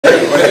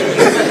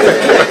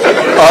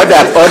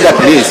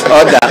please,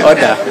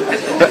 order.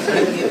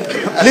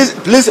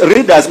 Please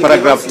read as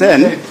paragraph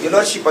 10. Your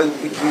Lordship, I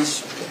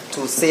wish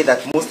to say that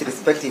most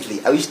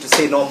respectively, I wish to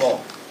say no more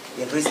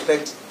in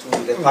respect to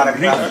the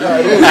paragraph.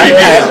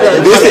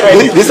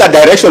 This is a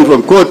direction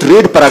from court.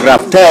 Read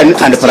paragraph 10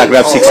 and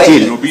paragraph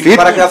 16. Read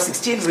paragraph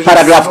 16 reads,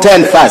 paragraph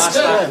 10 first.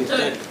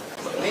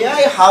 May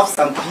I have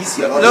some peace,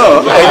 Your Lordship?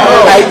 No,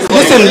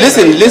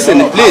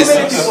 listen, please,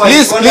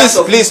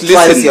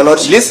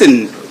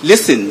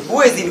 listen.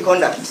 Who is in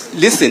conduct?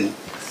 Listen.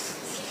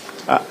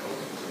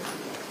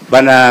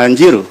 Bana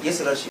Njiru, Yes,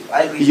 Your Lordship.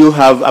 I read. you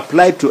have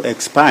applied to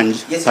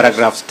expunge Yes,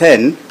 paragraphs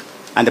 10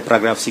 and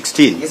paragraph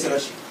 16. Yes, Your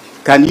Lordship.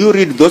 Can you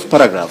read those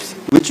paragraphs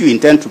which you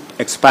intend to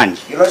expunge?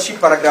 Your Lordship,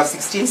 paragraph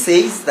 16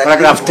 says that...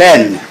 Paragraph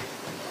 10.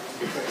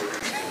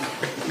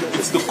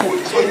 It's the code.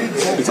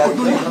 It's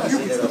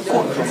the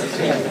code.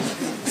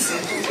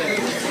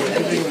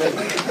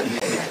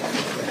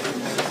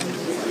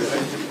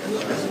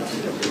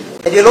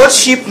 And Your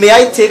Lordship, may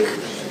I take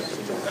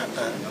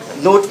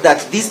note that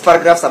these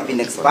paragraphs have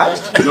been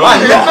expunged?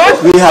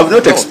 We have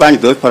not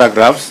expunged those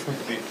paragraphs.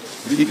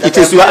 It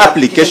is your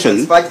application.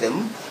 Expunged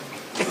them.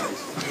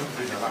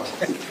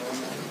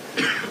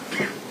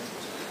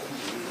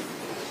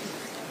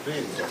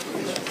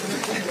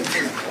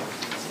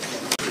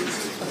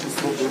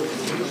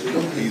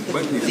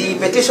 The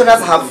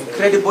petitioners have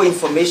credible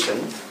information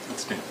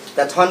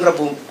that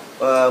Honorable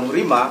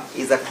Mrima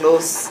is a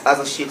close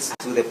associate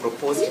to the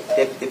proposed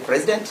Deputy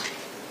President,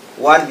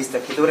 one Mr.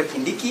 Kithure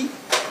Kindiki,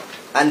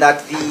 and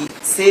that the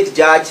said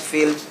judge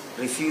failed,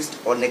 refused,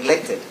 or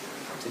neglected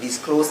to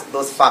disclose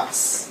those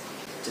facts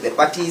to the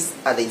parties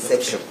at the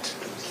inception.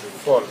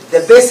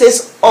 The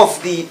basis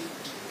of the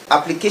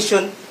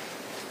application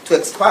to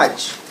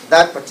expunge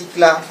that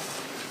particular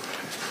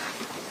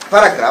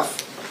paragraph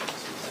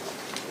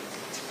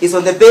is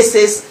on the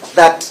basis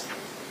that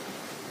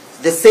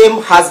the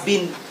same has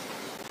been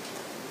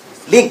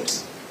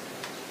linked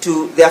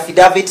to the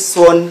affidavit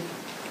sworn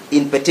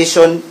in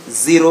petition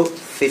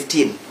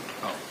 015.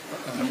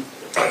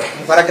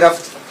 Paragraph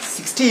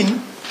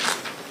 16,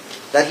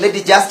 that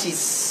Lady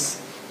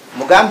Justice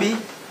Mugambi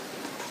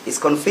is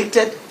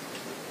convicted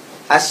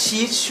as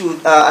she should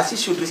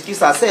excuse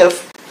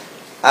herself,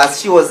 as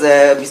she was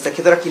Mr.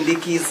 Kithure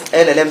Kindiki's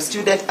LLM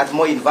student at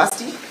Moi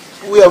University.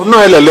 We have no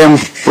LLM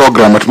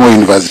program at Moi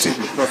University.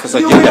 Professor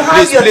You Jenda, will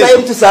have your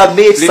time to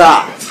submit,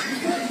 sir.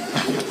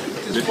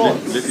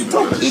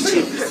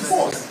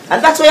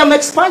 And that's why I'm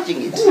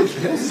expunging it.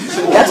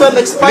 That's why I'm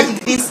expunging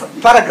this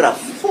paragraph.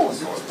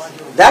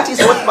 That is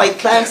what my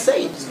client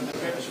said.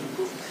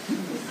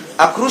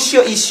 A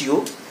crucial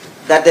issue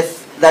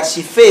that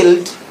she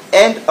failed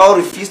and or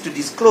refused to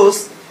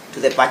disclose to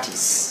the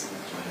parties.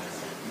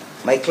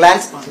 My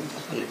client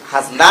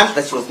has learned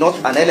that she was not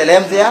an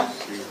LLM there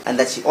and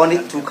that she only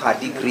took her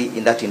degree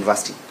in that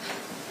university.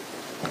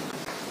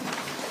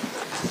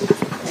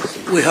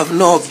 We have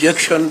no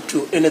objection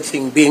to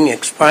anything being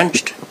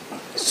expunged,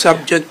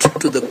 subject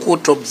to the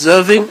court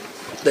observing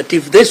that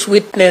if this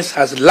witness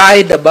has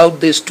lied about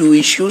these two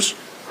issues,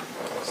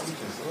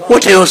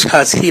 what else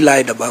has he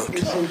lied about?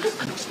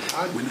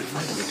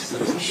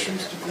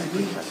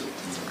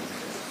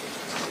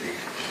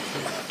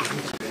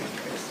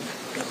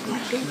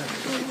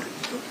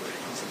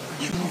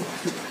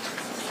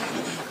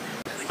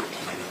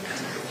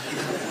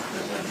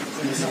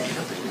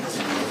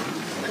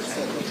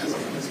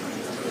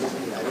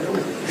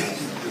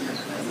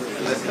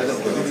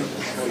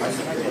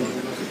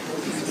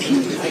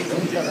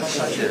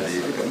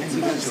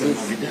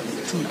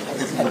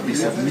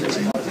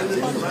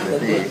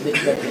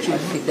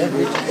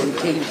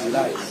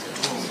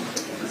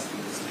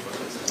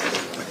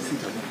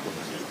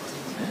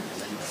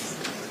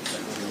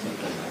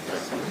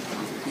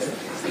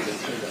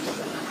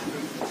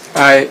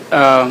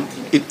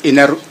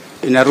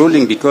 In a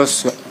ruling,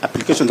 because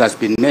application has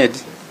been made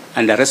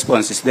and the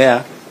response is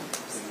there,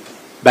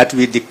 but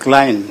we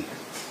decline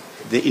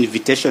the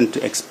invitation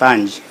to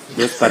expunge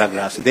those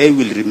paragraphs. They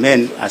will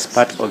remain as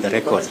part of the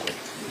record.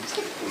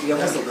 You are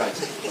most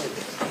obliged.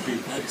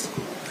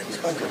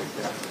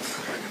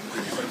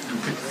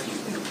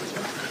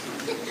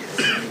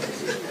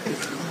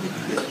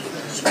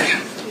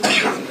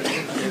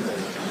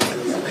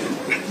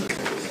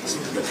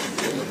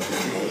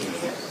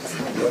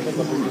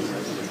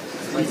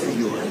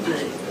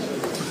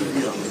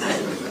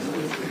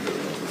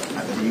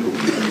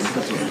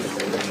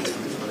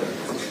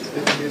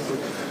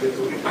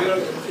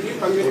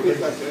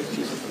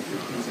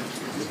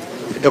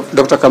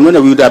 Dr.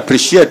 Kamuna, we would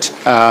appreciate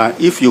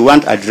if you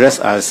want to address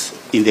us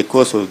in the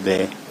course of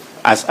the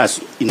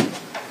as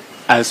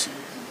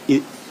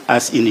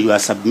in your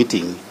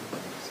submitting.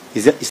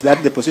 Is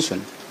that the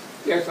position?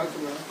 Yes, that's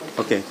right.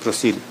 Okay,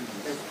 proceed.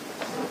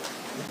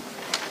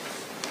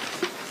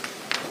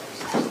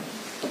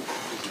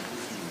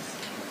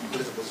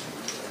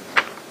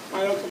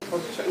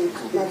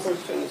 My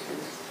question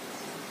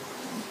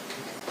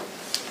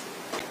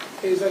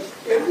is that if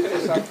there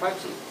is a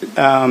party,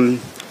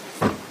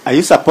 Are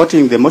you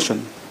supporting the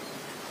motion?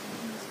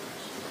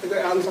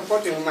 I'm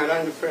supporting my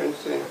land friends.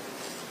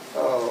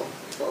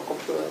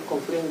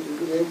 complaint to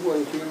Ndegwa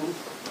Njiru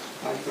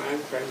and my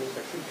Prime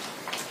Minister.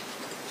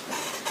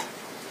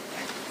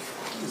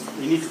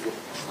 You need to go.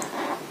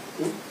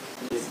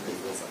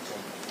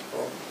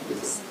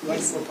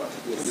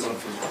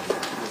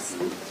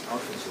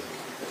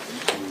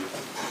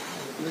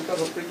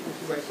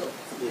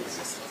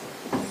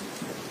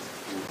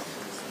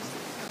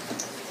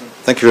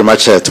 Thank you very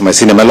much to my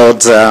senior. My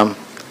lords,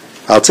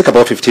 I'll take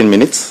about 15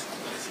 minutes.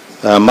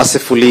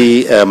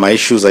 Mercifully, my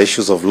issues are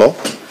issues of law.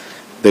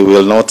 They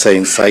will not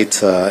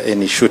incite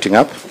any shooting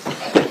up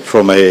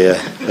from my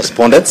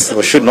respondents,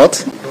 or should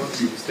not.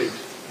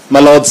 My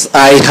lords,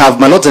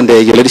 my lords and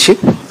your leadership,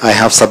 I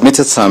have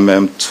submitted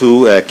some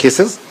two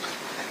cases.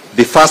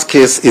 The first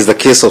case is the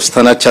case of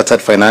Standard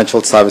Chartered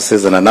Financial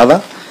Services and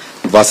another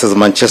versus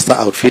Manchester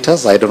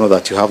Outfitters. I don't know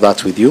that you have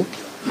that with you.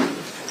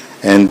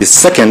 And the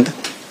second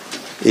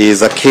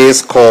is a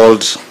case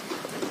called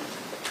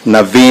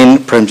Naveen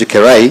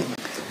Premjikerai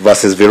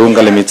versus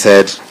Virunga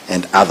Limited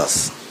and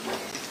others.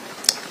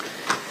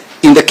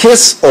 In the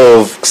case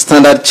of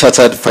Standard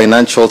Chartered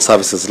Financial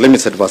Services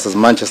Limited versus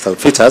Manchester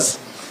Outfitters,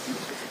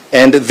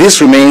 and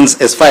this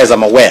remains, as far as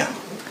I'm aware,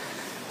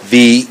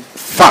 the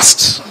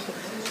first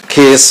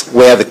case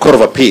where the Court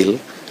of Appeal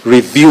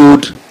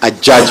reviewed a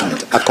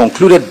judgment, a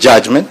concluded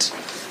judgment,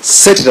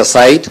 set it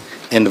aside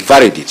and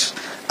varied it.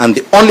 And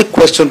the only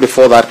question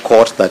before that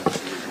court that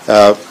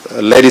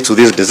led it to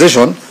this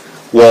decision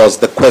was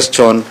the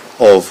question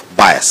of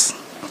bias.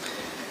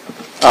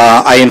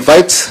 I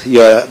invite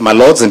my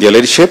lords and your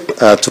leadership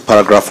to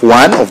paragraph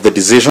 1 of the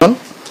decision,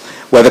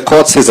 where the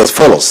court says as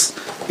follows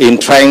in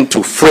trying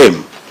to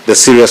frame the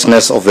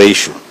seriousness of the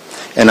issue.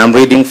 And I'm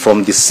reading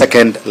from the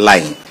second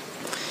line.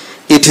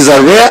 It is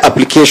a rare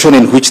application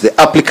in which the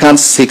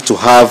applicants seek to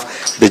have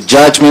the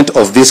judgment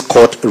of this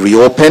court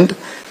reopened,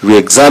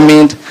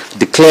 re-examined,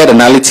 declared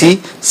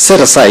nullity, set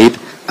aside,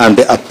 and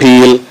the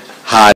appeal